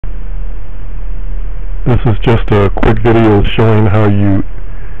This is just a quick video showing how you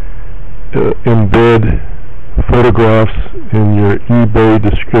embed photographs in your eBay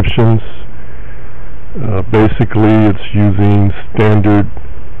descriptions. Basically, it's using standard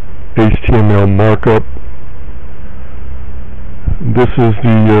HTML markup. This is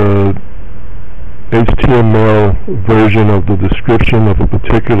the HTML version of the description of a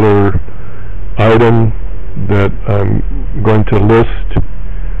particular item that I'm going to list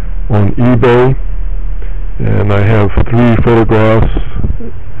on eBay, and I have 3 photographs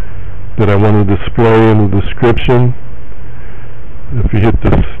that I want to display in the description. If you hit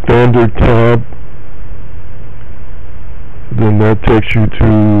the standard tab, then that takes you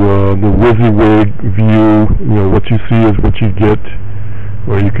to the WYSIWYG view. What you see is what you get,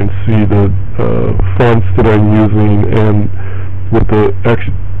 where you can see the fonts that I'm using and what the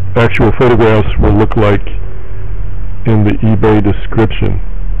actual photographs will look like in the eBay description.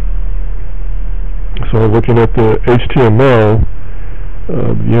 So looking at the HTML,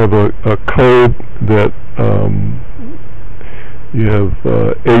 you have a code that you have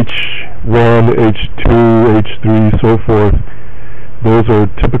H1, H2, H3, so forth. Those are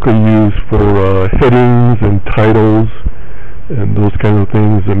typically used for headings and titles and those kind of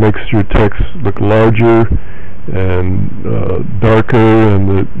things. It makes your text look larger and darker,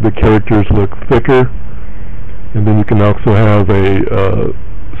 and the characters look thicker. And then you can also have a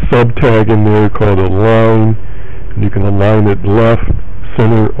sub tag in there called a line, and you can align it left,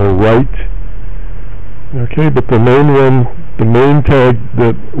 center, or right. Okay, but the main tag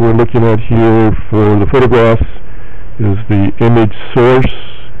that we're looking at here for the photographs is the image source,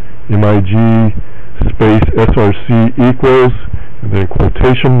 MIG space SRC equals, and then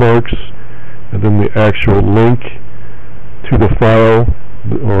quotation marks, and then the actual link to the file,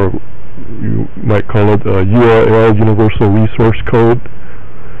 or you might call it a URL, Universal Resource Code.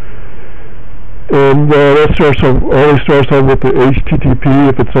 And that always starts off with the HTTP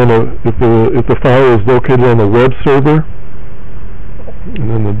if it's on if the file is located on a web server, and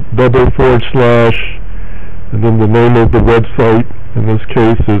then the // and then the name of the website. In this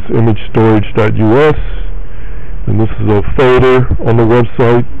case is imagestorage.us, and this is a folder on the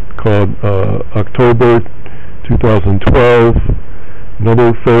website called October 2012.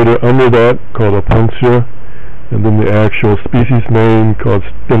 Another folder under that called Apunxia, and then the actual species name called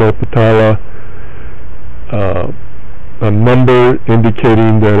Stenopetala. A number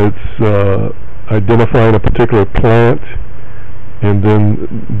indicating that it's identifying a particular plant, and then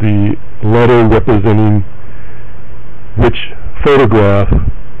the letter representing which photograph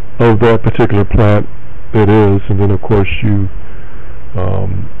of that particular plant it is, and then of course you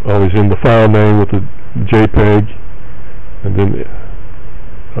always in the file name with the JPEG, and then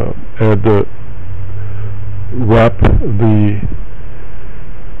wrap the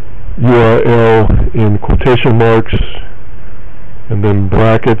URL in quotation marks, and then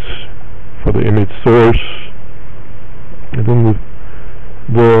brackets for the image source, and then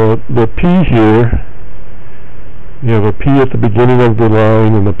the P here, you have a P at the beginning of the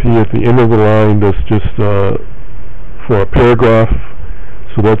line and a P at the end of the line. That's just for a paragraph,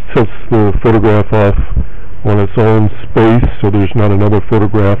 so that sets the photograph off on its own space, so there's not another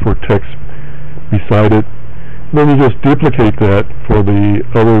photograph or text beside it. Then you just duplicate that for the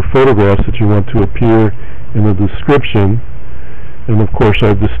other photographs that you want to appear in the description. And of course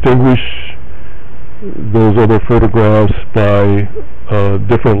I distinguish those other photographs by a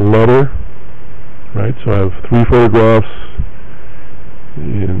different letter, right? So I have 3 photographs,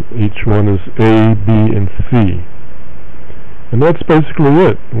 and each one is A, B, and C. And that's basically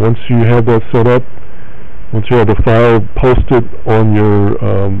it. Once you have that set up, once you have the file posted on your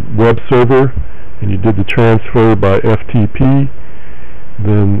web server, and you did the transfer by FTP,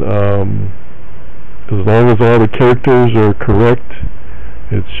 then as long as all the characters are correct,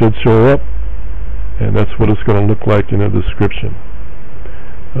 it should show up, and that's what it's going to look like in the description.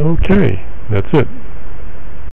 Okay, that's it.